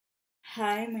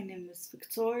Hi, my name is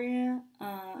Victoria.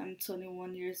 I'm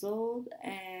 21 years old,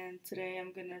 and today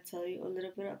I'm gonna tell you a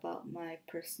little bit about my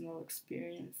personal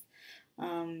experience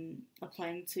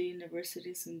applying to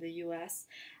universities in the US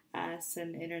as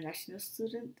an international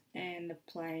student and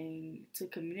applying to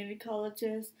community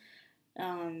colleges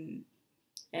um,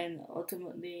 and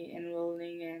ultimately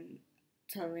enrolling and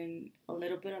telling a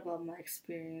little bit about my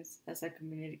experience as a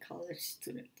community college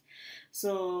student.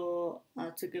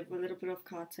 To give a little bit of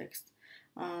context,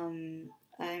 um,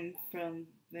 I'm from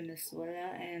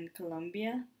Venezuela and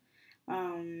Colombia.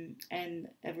 And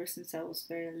ever since I was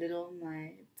very little,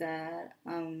 my dad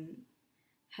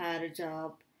had a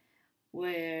job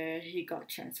where he got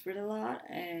transferred a lot,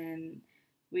 and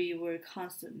we were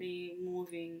constantly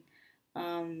moving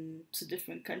to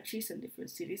different countries and different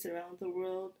cities around the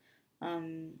world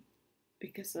um,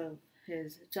 because of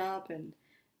his job and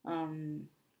um,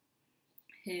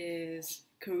 his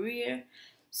career.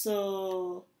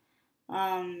 So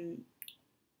um,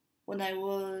 when I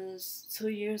was 2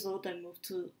 years old, I moved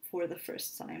to for the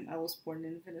first time. I was born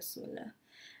in Venezuela,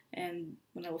 and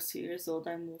when I was 2 years old,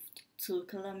 I moved to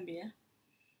Colombia.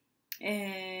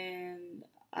 And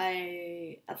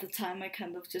at the time, I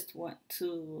kind of just went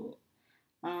to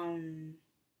um,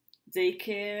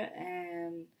 daycare,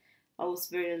 and I was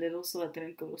very little, so I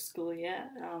didn't go to school yet.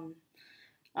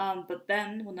 But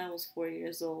then, when I was 4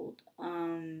 years old,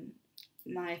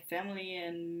 my family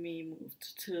and me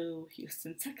moved to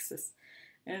Houston, Texas,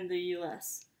 in the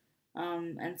U.S.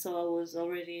 And so I was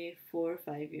already 4 or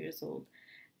 5 years old,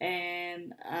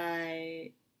 and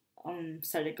I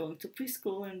started going to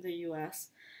preschool in the U.S.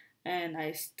 and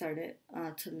I started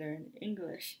to learn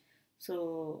English.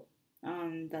 So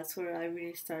that's where I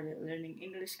really started learning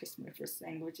English because my first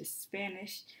language is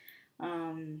Spanish.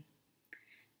 Um,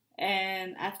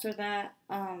 and after that,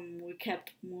 we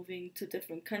kept moving to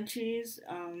different countries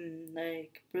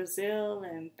like Brazil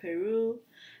and Peru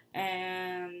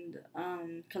and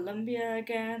Colombia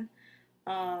again.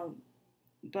 Um,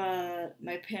 but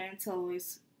my parents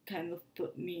always kind of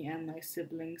put me and my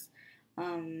siblings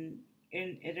um,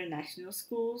 in international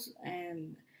schools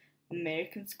and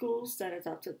American schools that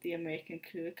adopted the American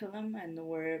curriculum and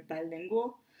were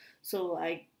bilingual. So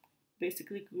I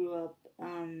basically grew up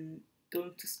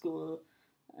going to school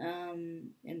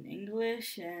in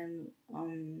English, and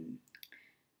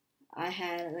I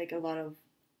had like a lot of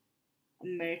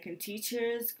American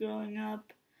teachers growing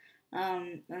up,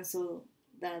 and so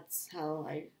that's how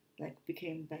I like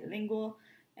became bilingual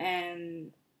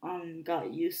and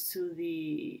got used to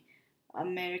the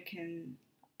American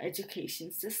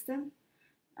education system.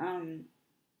 Um,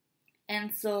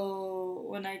 and so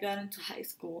when I got into high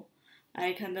school,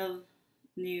 I kind of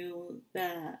knew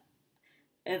that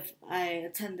if I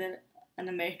attended an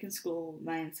American school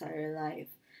my entire life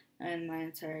and my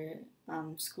entire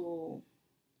school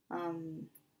um,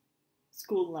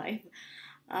 school life,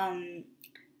 um,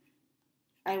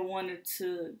 I wanted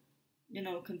to,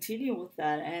 continue with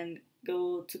that and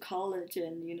go to college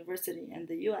and university in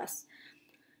the U.S.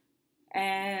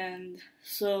 And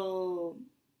so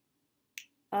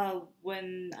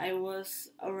when I was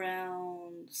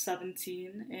around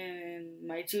 17 in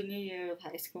my junior year of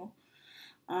high school,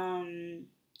 um,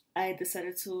 I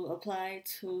decided to apply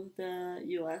to the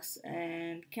US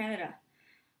and Canada.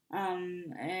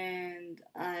 And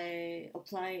I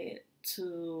applied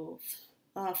to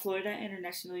Florida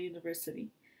International University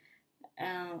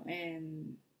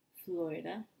in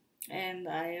Florida, and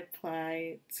I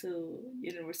applied to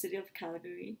University of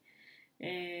Calgary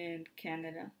in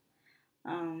Canada.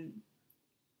 Um,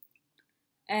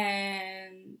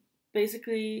 and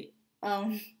basically,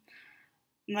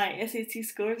 my SAT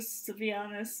scores, to be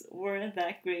honest, weren't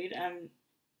that great. I'm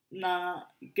not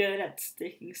good at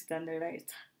taking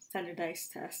standardized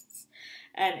tests,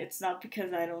 and it's not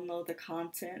because I don't know the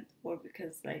content or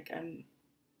because like I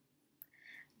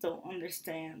don't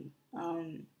understand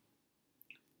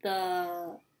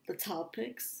the the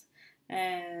topics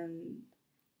and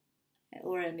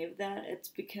or any of that. It's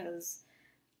because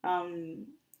um,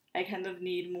 I kind of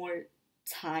need more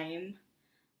time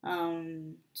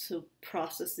to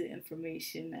process the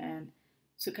information and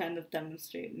to kind of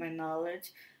demonstrate my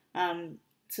knowledge. Um,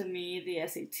 to me, the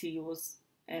SAT was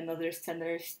and other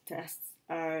standard tests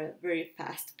are very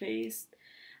fast paced,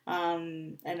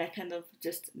 and I kind of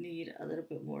just need a little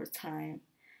bit more time.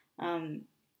 Um,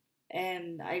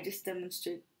 and I just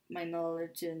demonstrate my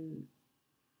knowledge in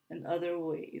other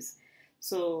ways.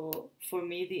 So for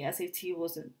me, the SAT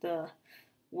wasn't the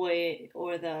way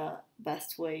or the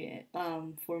best way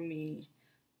for me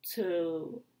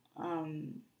to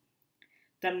um,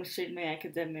 demonstrate my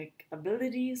academic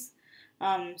abilities.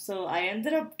 So I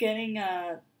ended up getting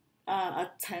a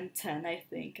 10-10, I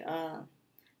think.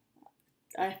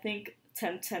 I think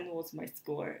 10-10 was my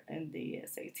score in the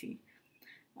SAT.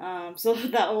 So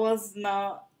that was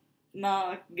not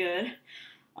good.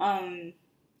 Um,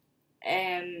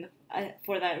 and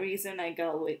for that reason, I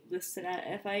got waitlisted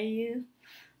at FIU,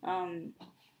 um,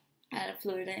 at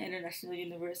Florida International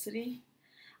University.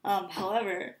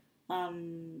 However,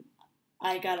 um,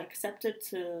 I got accepted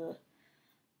to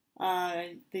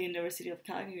the University of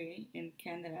Calgary in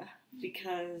Canada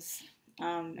because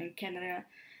in Canada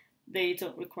they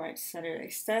don't require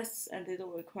standardized tests and they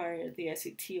don't require the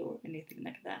SAT or anything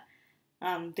like that.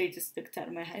 They just looked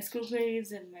at my high school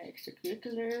grades and my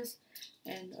extracurriculars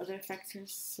and other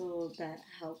factors, so that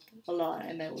helped a lot,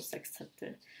 and I was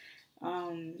accepted.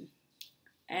 Um,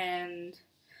 and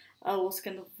I was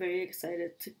kind of very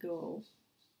excited to go,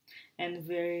 and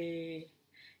very,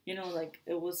 like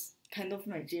it was kind of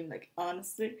my dream. Like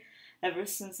honestly, ever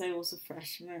since I was a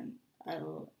freshman, I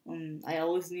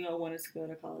always knew I wanted to go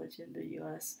to college in the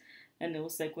U.S., and it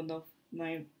was like one of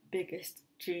my biggest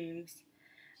dreams.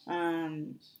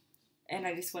 Um, and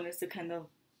I just wanted to kind of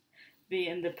be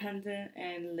independent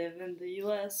and live in the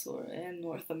U.S. or in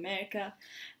North America,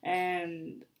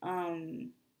 and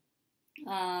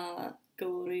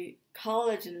go to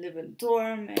college and live in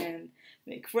dorm and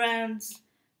make friends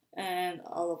and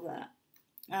all of that.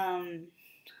 Um,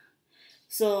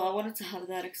 so I wanted to have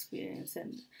that experience,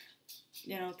 and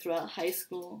throughout high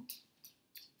school,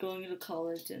 going to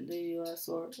college in the U.S.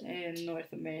 or in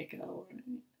North America, or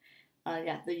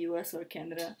the U.S. or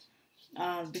Canada,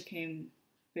 became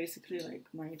basically like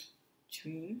my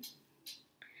dream.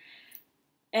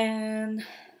 And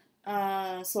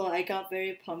so I got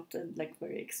very pumped and like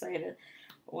very excited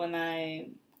when I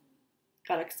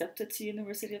got accepted to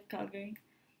University of Calgary.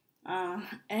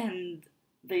 And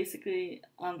basically,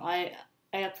 I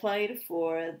applied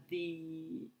for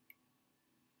the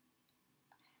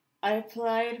I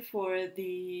applied for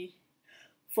the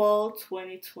fall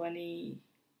 2020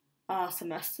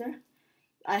 semester.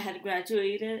 I had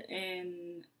graduated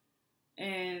in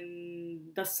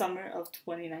the summer of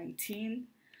 2019,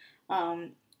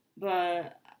 um,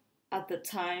 but at the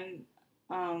time,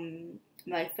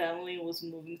 my family was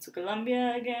moving to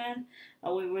Colombia again.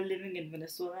 We were living in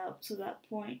Venezuela up to that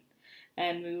point,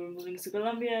 and we were moving to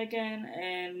Colombia again.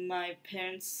 And my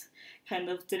parents kind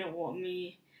of didn't want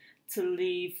me to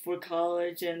leave for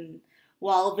college, and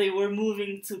while they were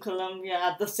moving to Colombia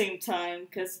at the same time,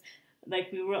 because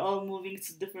like we were all moving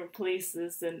to different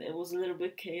places, and it was a little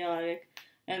bit chaotic.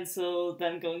 And so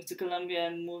then going to Colombia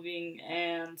and moving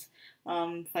and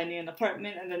finding an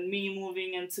apartment, and then me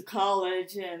moving into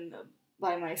college and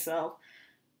by myself.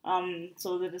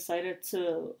 So they decided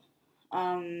to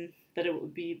that it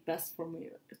would be best for me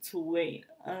to wait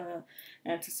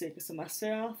and to take a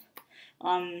semester off.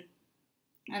 Um,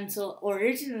 and so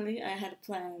originally I had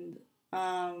planned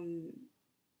um,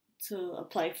 to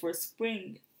apply for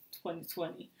spring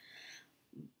 2020.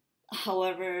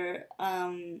 However,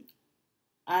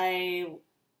 I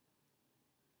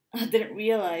didn't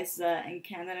realize that in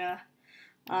Canada,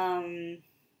 um,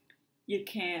 you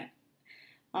can't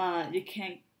you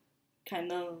can't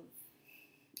kind of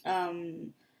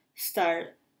um,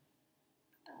 start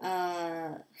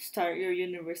start your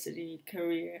university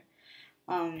career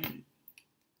um,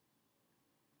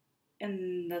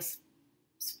 in the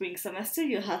spring semester.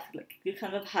 You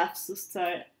kind of have to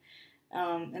start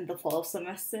in the fall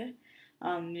semester.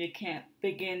 You can't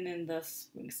begin in the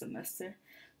spring semester,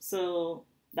 so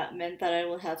that meant that I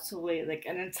would have to wait like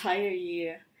an entire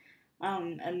year,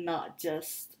 and um,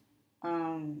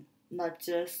 not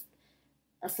just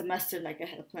a semester like I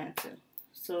had planned to.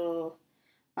 So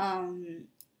um,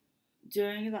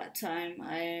 during that time,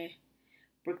 I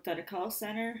worked at a call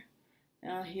center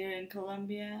here in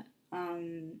Colombia,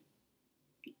 and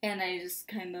I just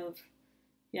kind of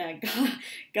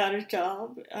got a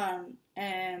job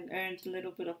and earned a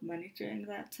little bit of money during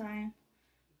that time.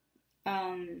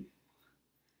 Um,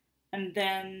 and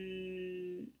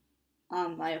then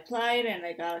I applied and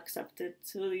I got accepted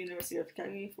to the University of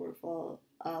Calgary for fall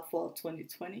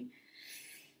 2020.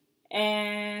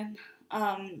 And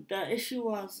the issue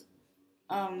was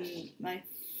my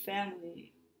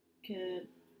family could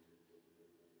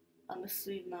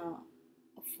honestly not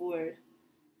afford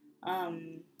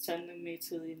sending me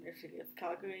to the University of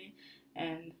Calgary,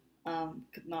 and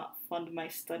could not fund my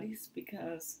studies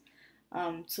because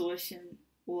tuition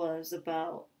was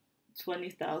about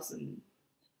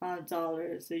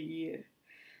 $20,000 a year,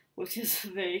 which is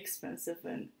very expensive,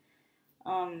 and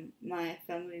my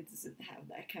family doesn't have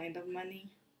that kind of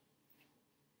money.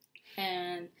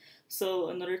 And so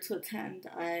in order to attend,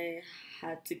 I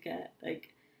had to get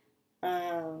like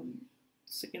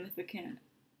significant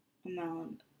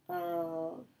amount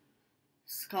of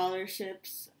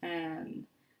scholarships and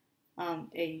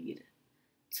aid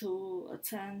to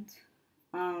attend.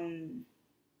 Um,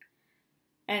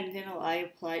 and I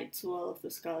applied to all of the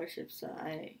scholarships that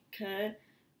I could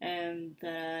and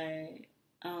that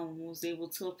I was able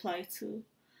to apply to.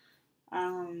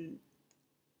 Um,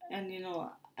 and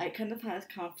I kind of had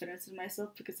confidence in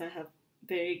myself because I have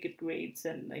very good grades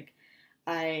and like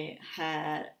I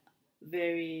had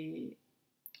very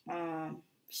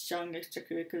strong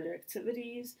extracurricular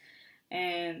activities,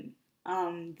 and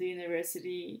the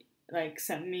university like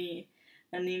sent me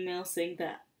an email saying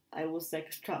that I was like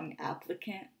a strong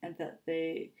applicant and that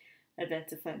they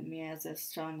identified me as a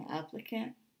strong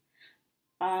applicant.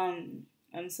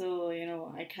 And so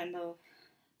I kind of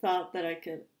thought that I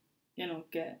could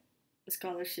get a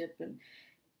scholarship and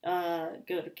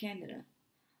go to Canada.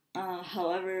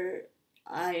 However,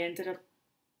 I ended up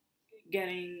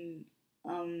getting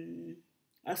um,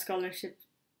 a scholarship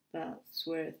that's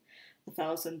worth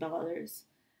 $1,000,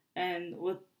 and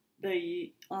with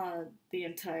the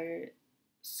entire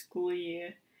school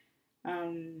year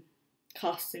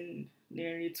costing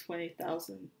nearly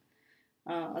 20,000,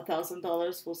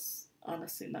 $1,000 was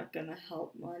honestly not gonna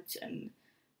help much, and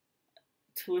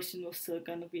tuition was still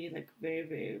gonna be like very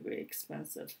very very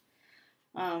expensive.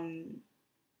 Um,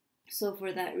 so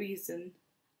for that reason,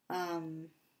 um,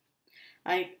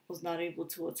 I was not able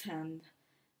to attend,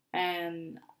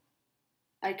 and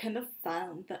I kind of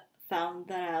found that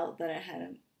out that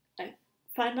I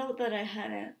found out that I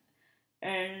hadn't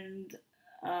earned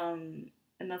um,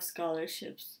 enough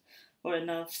scholarships or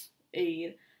enough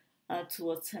aid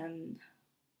to attend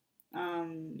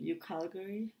U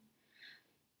Calgary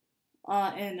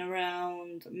in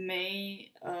around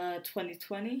May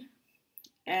 2020,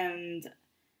 and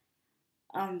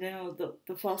the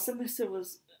fall semester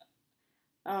was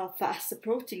fast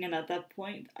approaching, and at that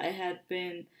point, I had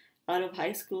been out of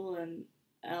high school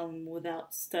and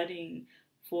without studying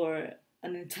for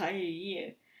an entire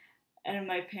year. And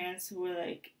my parents were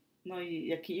like, "No,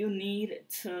 you need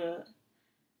to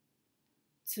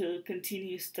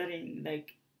continue studying.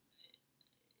 Like,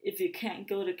 if you can't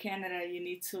go to Canada, you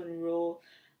need to enroll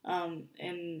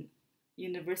in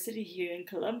university here in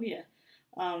Colombia."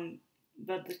 Um,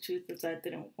 but the truth is, I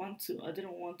didn't want to. I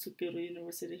didn't want to go to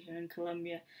university here in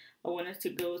Colombia. I wanted to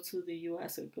go to the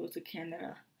U.S. or go to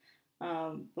Canada.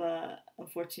 But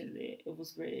unfortunately, it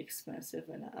was very expensive,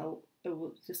 and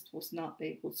just was not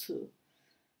able to.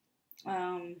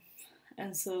 Um,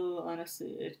 and so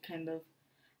honestly, it kind of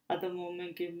at the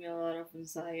moment gave me a lot of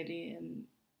anxiety and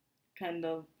kind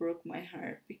of broke my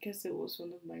heart because it was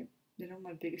one of my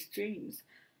my biggest dreams.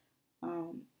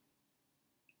 Um,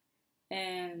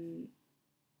 and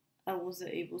I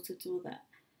wasn't able to do that.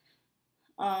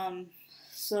 Um,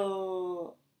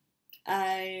 so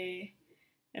I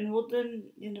enrolled in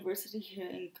university here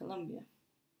in Colombia.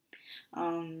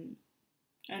 Um,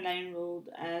 and I enrolled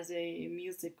as a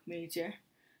music major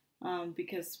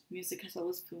because music has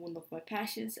always been one of my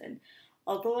passions. And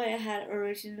although I had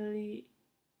originally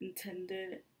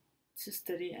intended to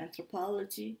study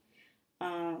anthropology,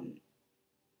 um,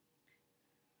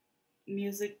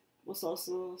 music was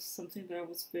also something that I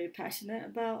was very passionate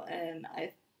about, and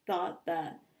I thought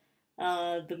that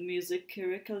the music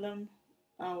curriculum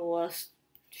was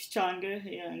stronger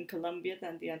here in Colombia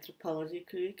than the anthropology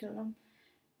curriculum,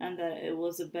 and that it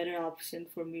was a better option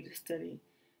for me to study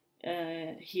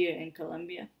here in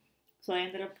Colombia. So I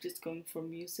ended up just going for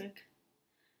music,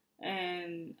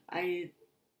 and I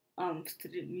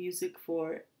studied music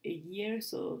for a year,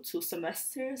 so 2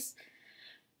 semesters.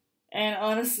 And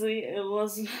honestly, it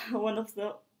was one of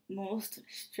the most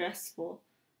stressful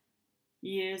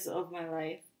years of my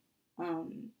life.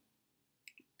 Um,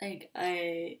 like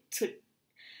I took,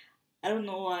 I don't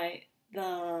know why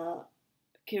the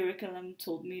curriculum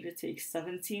told me to take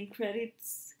 17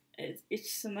 credits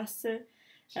each semester,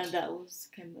 and that was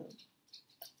kind of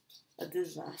a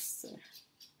disaster,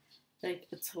 like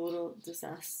a total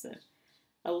disaster.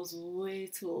 I was way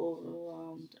too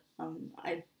overwhelmed.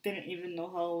 I didn't even know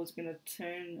how I was gonna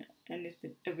turn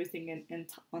everything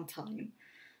on time.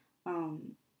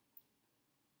 Um,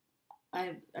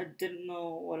 I didn't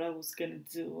know what I was gonna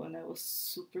do, and I was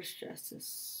super stressed and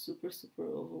super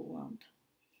overwhelmed.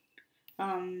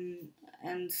 Um,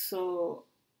 and so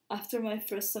after my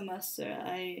first semester,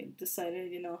 I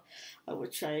decided, I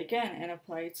would try again and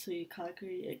apply to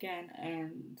Calgary again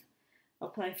and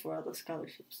apply for other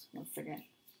scholarships once again.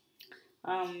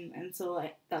 And so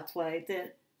that's what I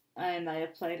did. and I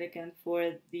applied again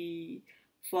for the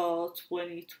fall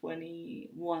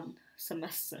 2021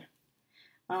 semester.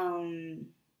 Um,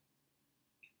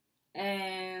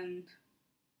 and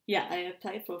yeah, I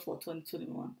applied for fall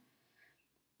 2021,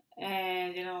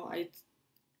 and I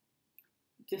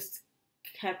just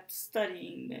kept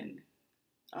studying and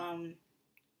um,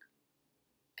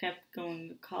 kept going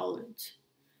to college.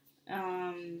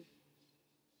 Um,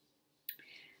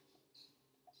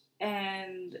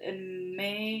 and in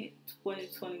May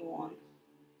 2021,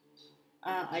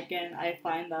 again, I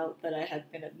find out that I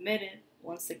had been admitted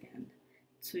once again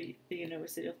to the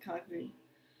University of Calgary.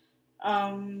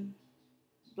 Um,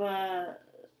 but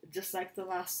just like the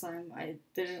last time, I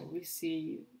didn't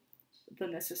receive the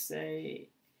necessary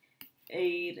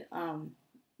aid,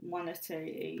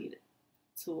 monetary aid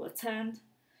to attend.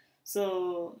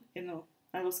 So,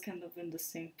 I was kind of in the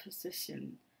same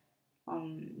position,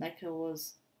 like I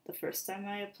was the first time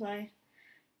I applied.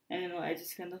 And, I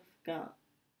just kind of got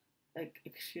like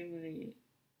extremely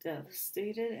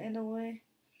devastated in a way.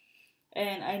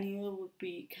 And I knew it would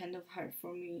be kind of hard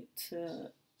for me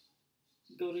to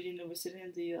go to university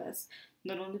in the US,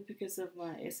 not only because of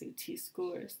my SAT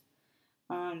scores,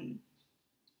 um,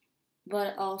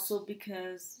 but also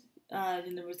because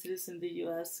universities in the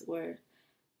US were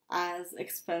as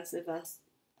expensive as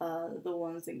the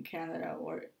ones in Canada,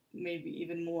 or maybe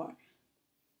even more.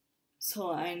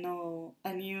 So I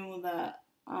knew that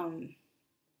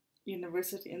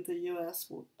university in the US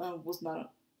was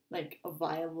not like a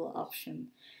viable option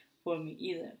for me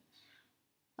either.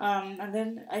 And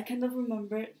then I kind of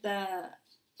remembered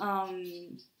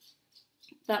um,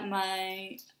 that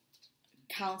my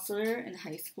counselor in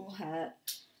high school had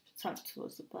talked to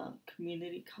us about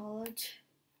community college,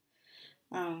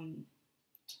 um,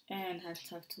 and had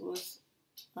talked to us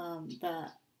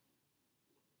that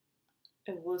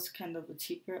it was kind of a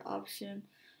cheaper option,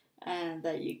 and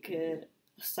that you could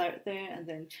start there and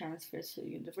then transfer to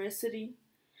university.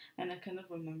 And I kind of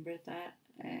remembered that,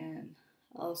 and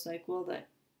I was like, well, that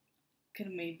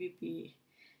could maybe be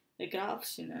a good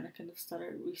option. And I kind of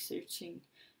started researching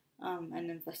and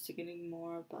investigating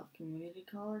more about community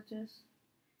colleges.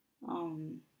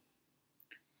 Um,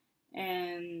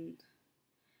 and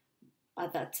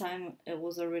at that time, it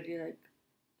was already like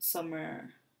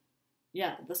summer,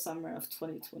 yeah, the summer of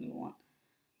 2021.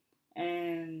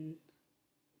 And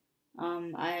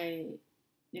I,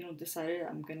 decided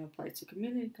I'm gonna apply to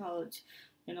community college.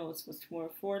 It's much more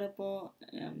affordable.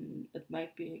 It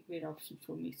might be a great option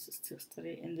for me to still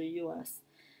study in the U.S.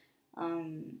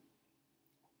 Um,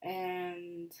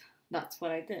 and that's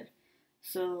what I did.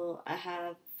 So I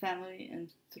have family in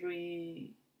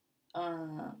three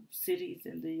cities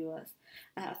in the U.S.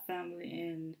 I have family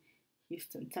in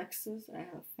Houston, Texas. I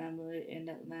have family in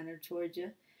Atlanta,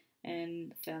 Georgia,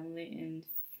 and family in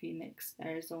Phoenix,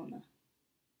 Arizona.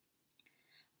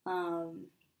 Um,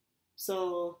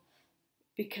 so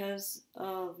because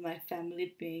of my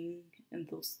family being in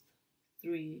those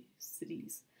three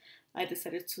cities, I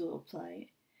decided to apply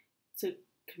to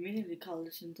community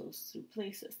college in those three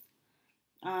places.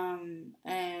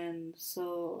 And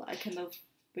so I kind of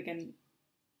began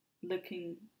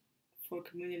looking for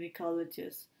community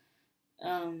colleges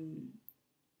um,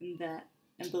 in that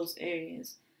in those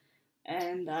areas,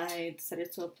 and I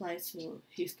decided to apply to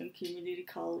Houston Community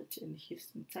College in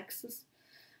Houston, Texas,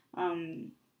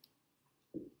 um,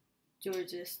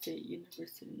 Georgia State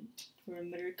University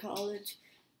Perimeter College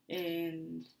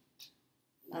in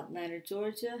Atlanta,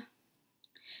 Georgia,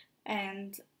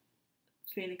 and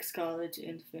Phoenix College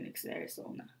in Phoenix,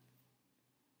 Arizona.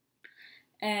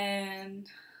 And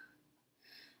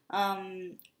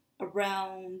um,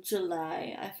 around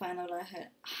July, I found out I had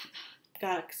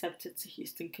got accepted to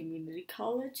Houston Community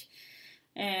College,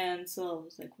 and so I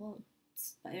was like, well,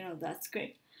 that's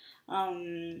great.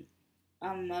 Um,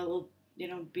 I will,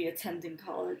 be attending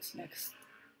college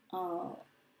uh,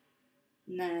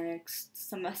 next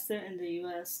semester in the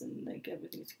U.S., and like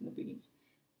everything's gonna be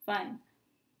fine.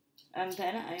 And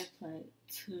then I applied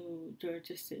to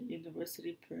Georgia State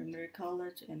University Perimeter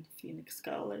College and Phoenix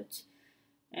College,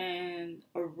 and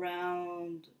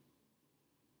around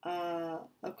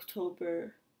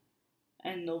October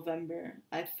and November,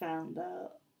 I found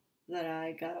out that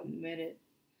I got admitted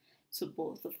to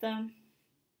both of them.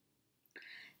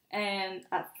 And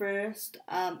at first,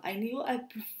 I knew I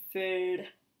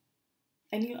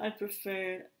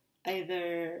preferred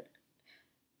either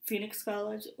Phoenix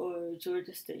College or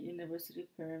Georgia State University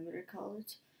Perimeter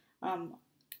College. Um,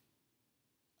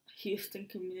 Houston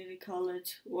Community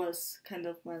College was kind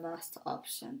of my last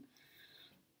option.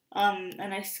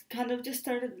 And I kind of just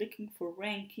started looking for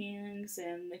rankings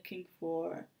and looking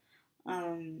for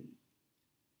um,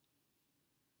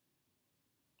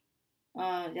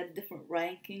 yeah, different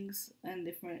rankings and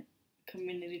different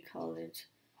community college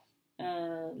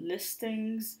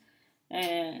listings,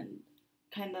 and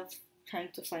kind of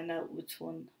trying to find out which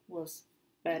one was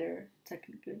better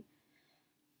technically.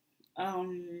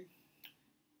 Um,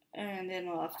 and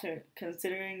after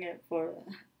considering it for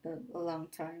a long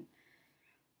time,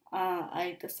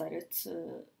 I decided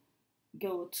to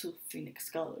go to Phoenix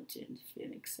College in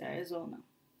Phoenix, Arizona.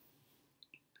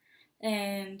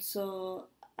 And so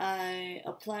I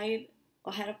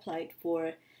had applied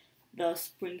for the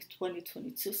spring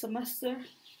 2022 semester.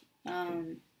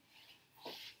 Um,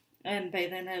 and by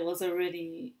then I was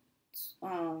already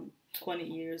 20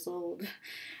 years old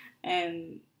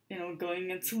and, going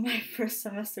into my first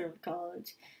semester of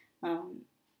college. Um,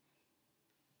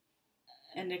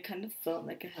 and it kind of felt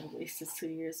like I had wasted 2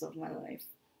 years of my life.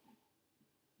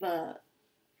 But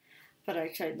I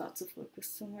tried not to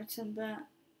focus too much on that.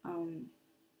 Um,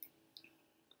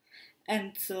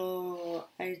 and so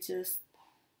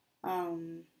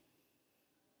um,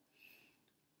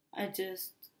 I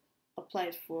just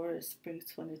applied for spring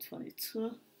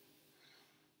 2022,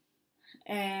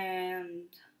 and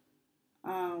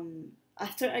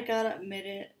after I got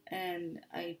admitted and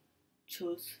I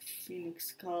chose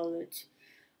Phoenix College,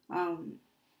 um,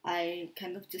 I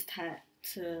kind of just had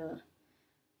to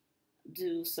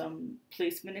do some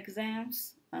placement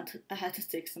exams. I had to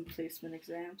take some placement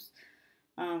exams.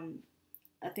 Um,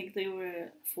 I think they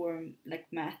were for like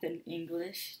math and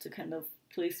English to kind of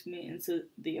place me into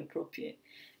the appropriate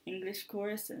English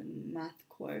course and math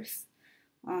course.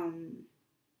 Um,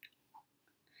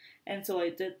 and so I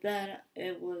did that.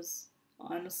 It was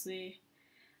honestly,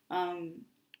 um,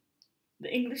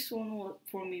 the English one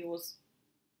for me was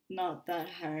not that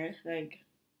hard. Like,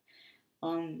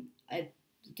 I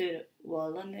did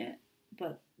well on it,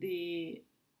 but the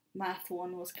math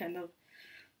one was kind of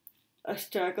a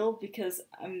struggle because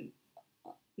I'm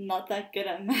not that good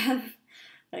at math.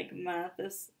 Like, math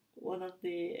is one of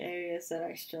the areas that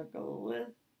I struggle with.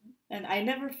 And I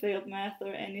never failed math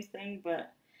or anything,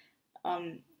 but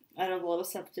um, out of all the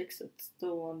subjects, it's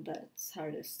the one that's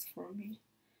hardest for me.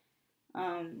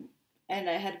 Um, and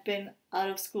I had been out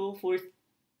of school for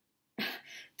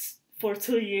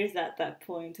 2 years at that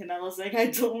point, and I was like, I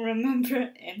don't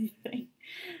remember anything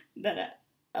that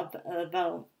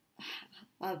about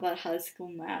high school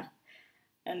math,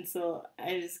 and so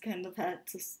I just kind of had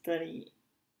to study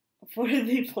for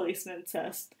the placement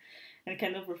test and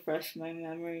kind of refresh my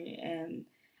memory and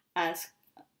ask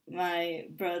my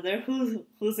brother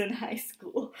who's in high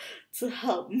school to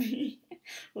help me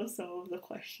with some of the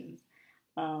questions.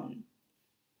 Um,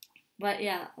 but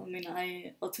yeah, I mean,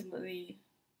 I ultimately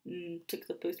took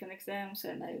the placement exams,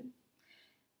 and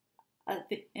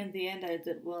in the end I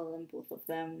did well in both of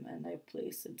them, and I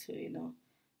placed into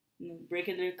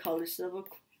regular college level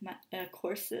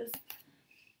courses.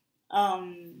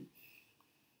 Um,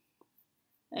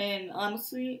 and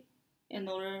honestly, in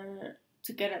order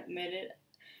to get admitted,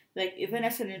 like even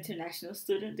as an international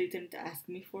student, they didn't ask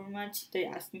me for much. They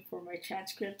asked me for my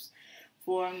transcripts,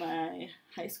 for my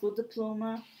high school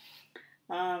diploma,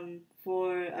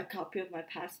 for a copy of my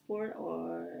passport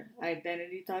or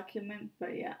identity document.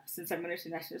 But yeah, since I'm an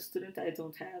international student, I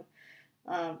don't have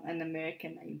an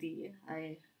American ID.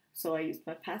 So I used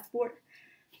my passport.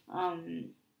 Um,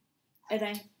 and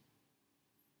I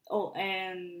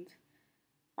and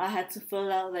I had to fill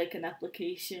out like an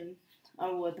application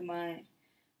with my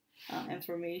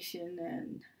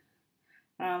information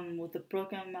and with the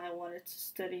program I wanted to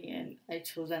study, and I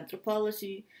chose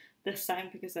anthropology this time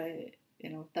because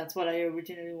that's what I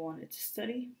originally wanted to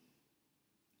study.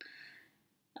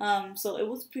 So it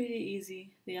was pretty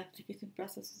easy. The application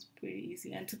process was pretty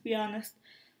easy, and to be honest,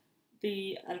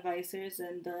 the advisors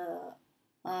and the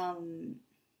um,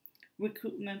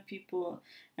 recruitment people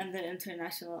and the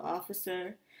international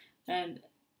officer and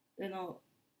you know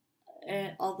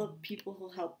and all the people who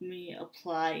helped me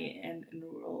apply and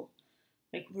enroll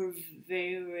like were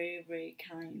very very very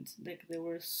kind. Like they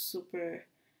were super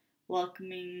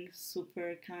welcoming,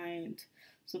 super kind,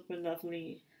 super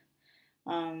lovely,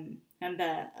 and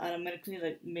that automatically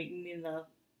like made me love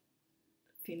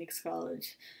Phoenix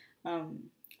College um,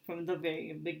 from the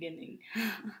very beginning.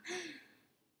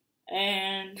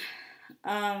 And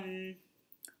um,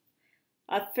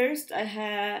 at first I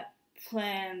had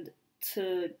planned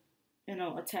to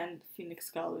attend Phoenix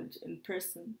College in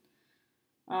person,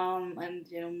 and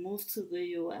move to the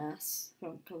U.S.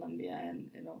 from Colombia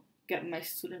and get my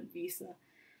student visa.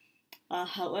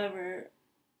 However,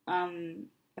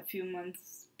 a few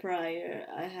months prior,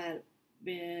 I had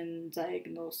been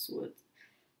diagnosed with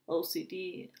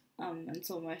OCD, and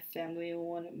so my family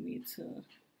wanted me to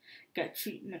get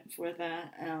treatment for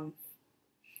that,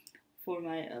 for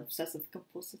my obsessive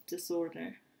compulsive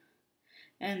disorder,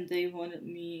 and they wanted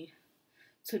me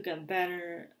to get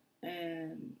better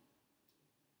and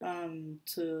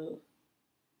to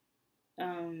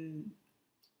um,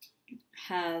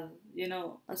 have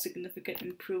a significant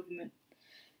improvement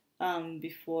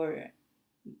before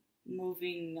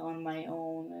moving on my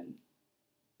own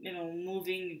and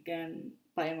moving again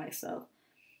by myself.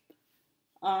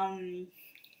 Um,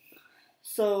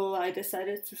 so I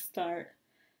decided to start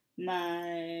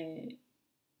my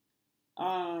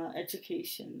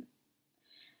education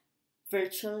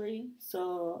virtually.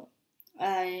 So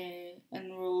I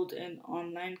enrolled in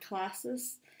online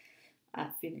classes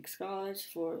at Phoenix College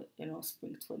for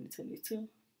spring 2022,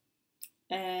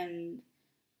 and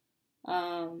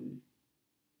um,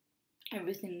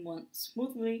 everything went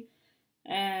smoothly.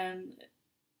 And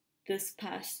this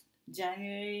past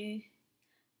January,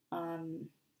 um,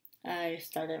 I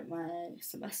started my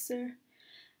semester,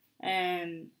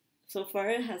 and so far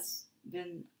it has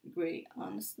been great.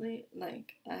 Honestly,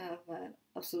 like I have had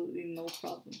absolutely no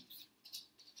problems,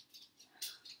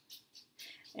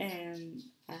 and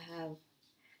I have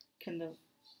kind of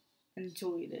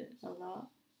enjoyed it a lot.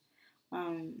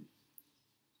 Um,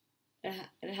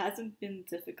 it hasn't been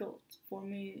difficult for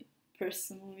me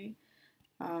personally.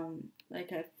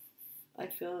 Like I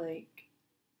feel like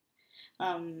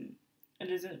um, it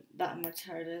isn't that much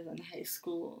harder than high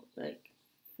school, like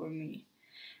for me.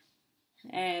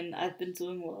 And I've been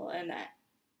doing well. And I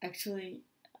actually,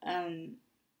 um,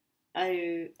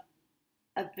 I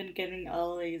I've been getting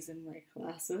all A's in my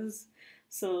classes,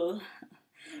 so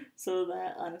so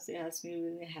that honestly has me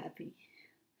really happy.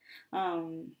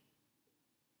 Um,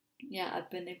 yeah, I've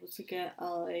been able to get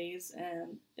all A's,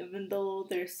 and even though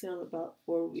there's still about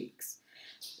 4 weeks,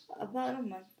 about a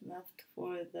month left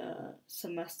for the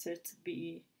semester to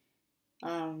be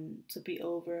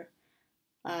over.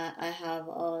 I have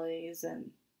all A's,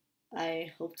 and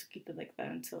I hope to keep it like that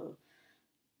until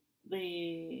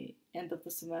the end of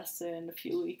the semester in a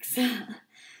few weeks.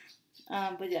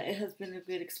 But yeah, it has been a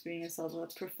great experience. All the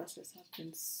professors have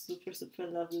been super, super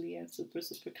lovely and super,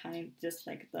 super kind, just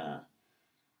like the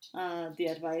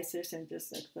advisors and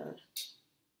just like the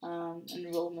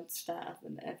enrollment staff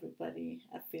and everybody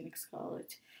at Phoenix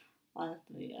College.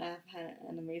 Honestly, I've had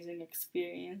an amazing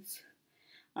experience,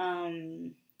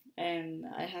 um, and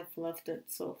I have loved it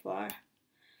so far.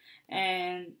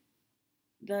 And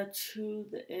the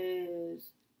truth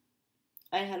is,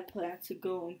 I had planned to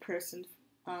go in person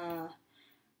uh,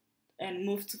 and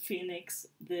move to Phoenix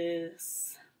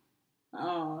this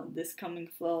coming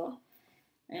fall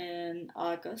in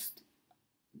August,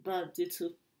 but due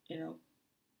to you know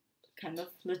kind of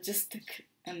logistic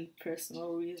and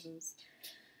personal reasons,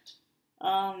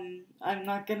 I'm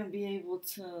not gonna be able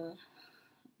to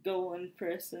go in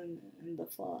person in the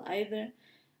fall either.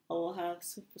 I will have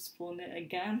to postpone it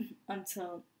again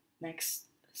until next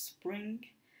spring.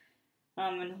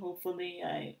 And hopefully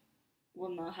I will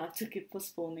not have to keep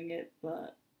postponing it,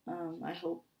 but I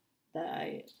hope that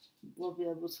I will be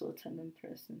able to attend in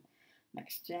person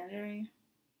next January.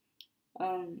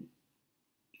 Um,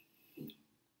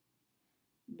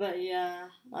 but yeah,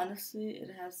 honestly, it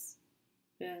has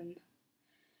been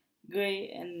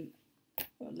great and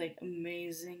like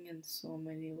amazing in so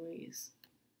many ways,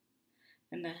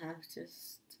 and I have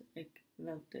just like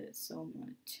loved it so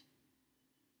much.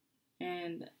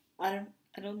 And I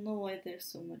don't know why there's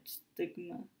so much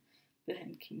stigma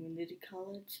behind community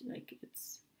college. Like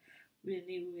it's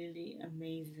really, really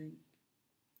amazing.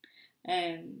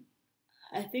 And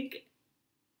I think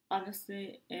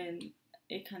honestly in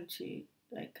a country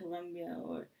like Colombia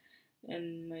or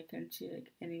in my country,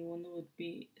 like anyone would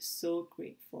be so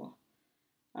grateful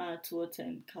to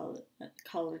attend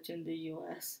college in the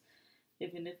U.S.,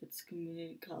 even if it's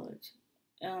community college.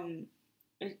 Um,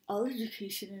 all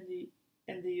education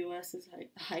in the U.S. is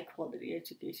high quality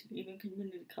education, even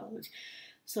community college.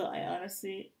 So I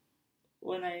honestly,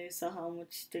 when I saw how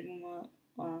much stigma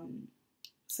um,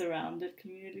 surrounded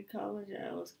community college,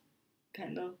 I was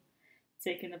kind of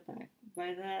taken aback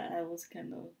by that. I was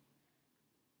kind of,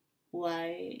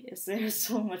 why is there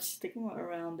so much stigma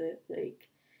around it?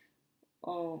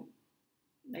 Um,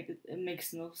 it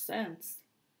makes no sense.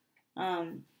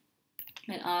 Um,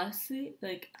 and honestly,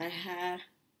 I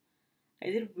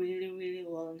did really, really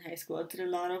well in high school. I did a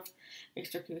lot of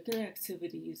extracurricular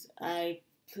activities.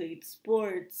 Played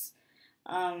sports.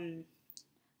 Um,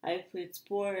 I played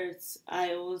sports.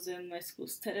 I was in my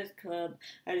school's tennis club.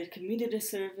 I did community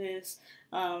service.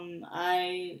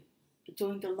 I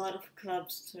joined a lot of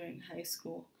clubs during high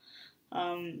school.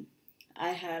 Um, I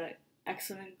had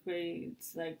excellent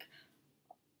grades, like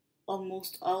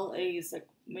almost all A's, like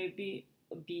maybe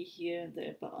a B here and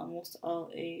there, but almost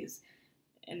all A's.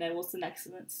 And I was an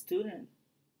excellent student.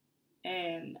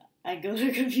 And I go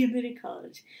to community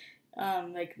college.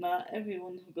 Like not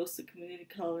everyone who goes to community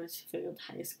college failed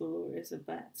high school or is a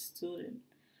bad student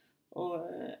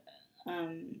or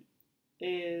um,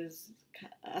 is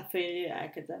a failure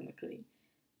academically.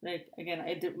 Like again,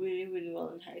 I did really really well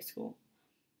in high school,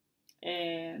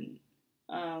 and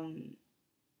um,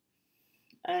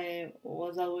 I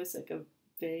was always like a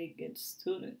very good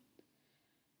student.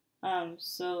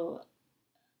 So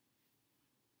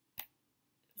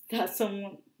that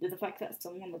someone, the fact that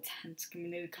someone attends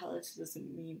community college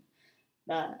doesn't mean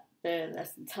that they're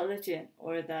less intelligent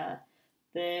or that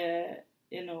they're,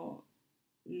 you know,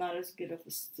 not as good of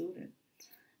a student.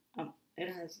 It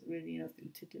has really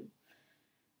nothing to do.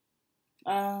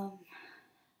 Um,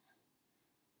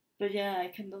 but yeah, I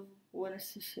kind of wanted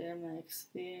to share my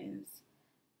experience,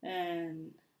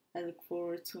 and I look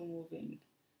forward to moving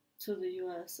to the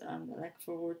U.S. I look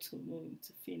forward to moving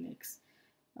to Phoenix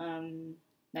um,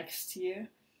 next year,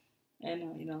 and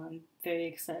I'm very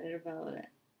excited about it,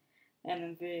 and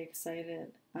I'm very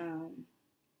excited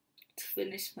to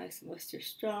finish my semester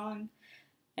strong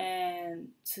and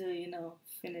to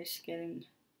finish getting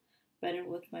better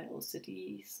with my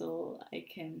OCD so I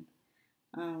can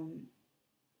um,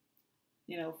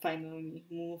 finally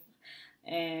move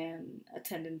and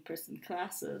attend in-person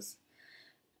classes.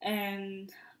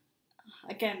 And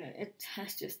again, it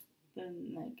has just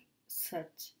been like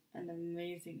such an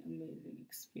amazing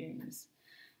experience,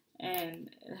 and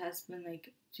it has been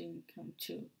like a dream come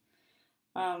true.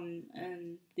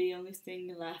 And the only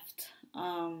thing left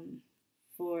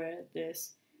for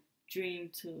this dream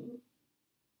to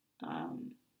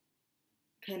um,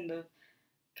 kind of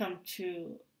come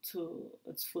true to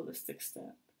its fullest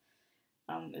extent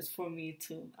is for me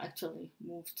to actually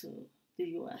move to the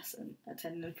US and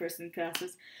attend in person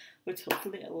classes, which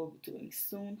hopefully I will be doing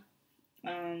soon.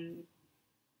 Um,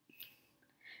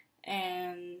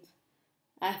 and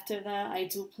after that, I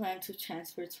do plan to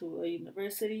transfer to a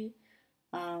university.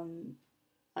 Um,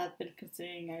 I've been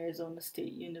considering Arizona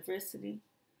State University.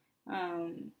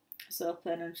 Um, so I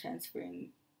plan on transferring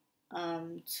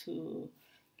to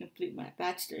complete my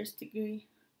bachelor's degree.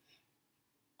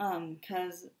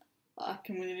 Because at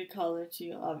community college,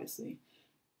 you obviously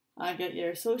I get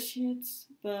your associates,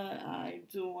 but I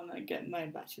do want to get my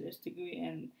bachelor's degree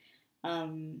and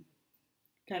um,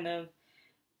 kind of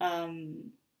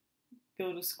um,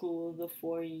 go to school the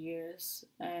 4 years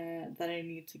that I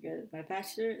need to get my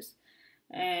bachelor's.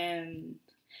 And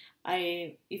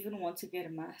I even want to get a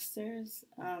master's.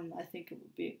 I think it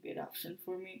would be a great option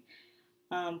for me.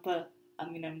 But I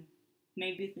mean, I'm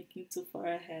maybe thinking too far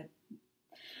ahead,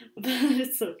 but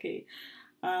it's okay.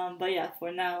 But yeah,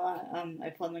 for now, I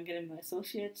plan on getting my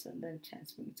associates and then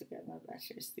transferring to get my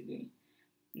bachelor's degree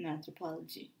in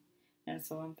anthropology. And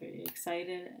so I'm very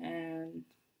excited, and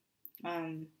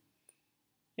um,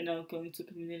 going to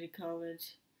community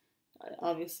college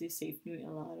obviously saved me a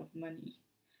lot of money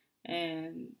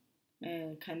and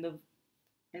kind of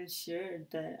ensured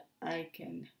that I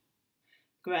can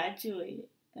graduate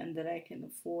and that I can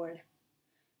afford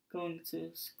going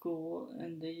to school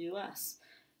in the U.S.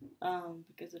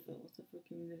 Because if it wasn't for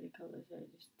community college, I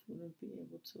just wouldn't be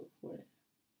able to afford it.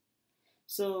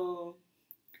 So,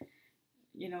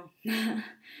 you know,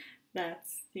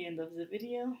 that's the end of the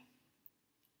video.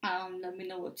 Let me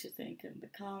know what you think in the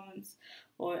comments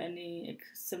or any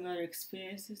similar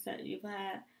experiences that you've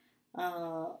had,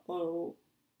 or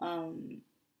um,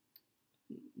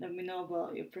 let me know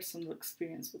about your personal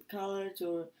experience with college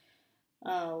or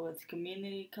with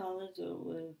community college or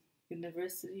with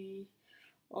university,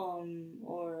 or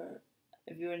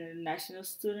if you're an international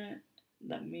student,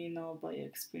 let me know about your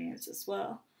experience as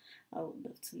well. I would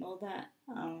love to know that.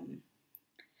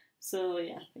 So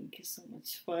yeah, thank you so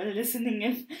much for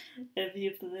listening. If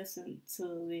you've listened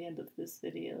to the end of this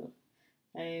video,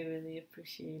 I really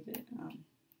appreciate it.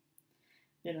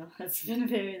 It's been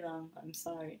very long. I'm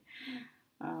sorry.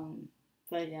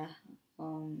 But yeah,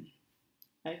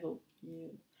 I hope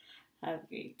you have a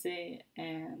great day,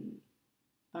 and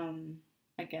um,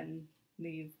 again,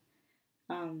 leave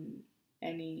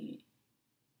any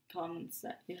comments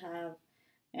that you have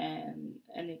and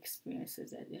any experiences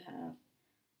that you have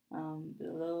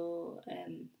below,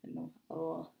 and I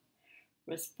will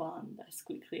respond as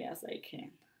quickly as I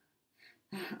can.